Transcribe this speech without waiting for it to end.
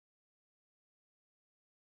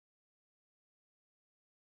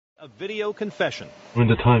A video confession. When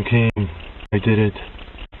the time came, I did it.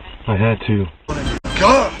 I had to.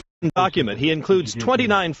 God! Document, he includes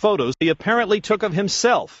 29 photos he apparently took of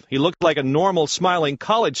himself. He looked like a normal, smiling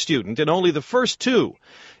college student in only the first two.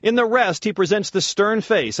 In the rest, he presents the stern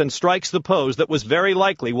face and strikes the pose that was very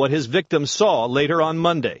likely what his victim saw later on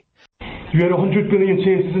Monday. You had 100 billion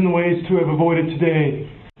chances in the ways to have avoided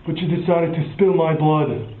today, but you decided to spill my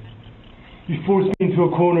blood. You forced me into a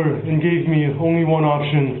corner and gave me only one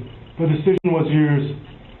option. The decision was yours.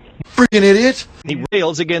 Freaking idiot! He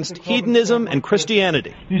rails against hedonism and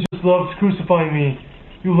Christianity. You just loved crucifying me.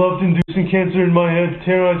 You loved inducing cancer in my head,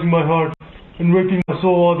 terrorizing my heart, and raping my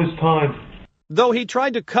soul all this time. Though he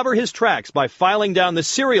tried to cover his tracks by filing down the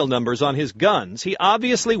serial numbers on his guns, he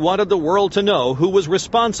obviously wanted the world to know who was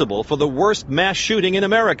responsible for the worst mass shooting in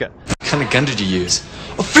America. What kind of gun did you use?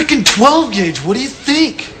 A freaking 12 gauge, what do you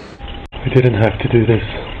think? I didn't have to do this.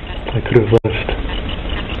 I could have left.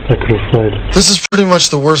 I could have fled. This is pretty much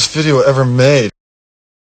the worst video ever made.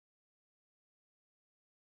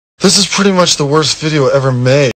 This is pretty much the worst video ever made.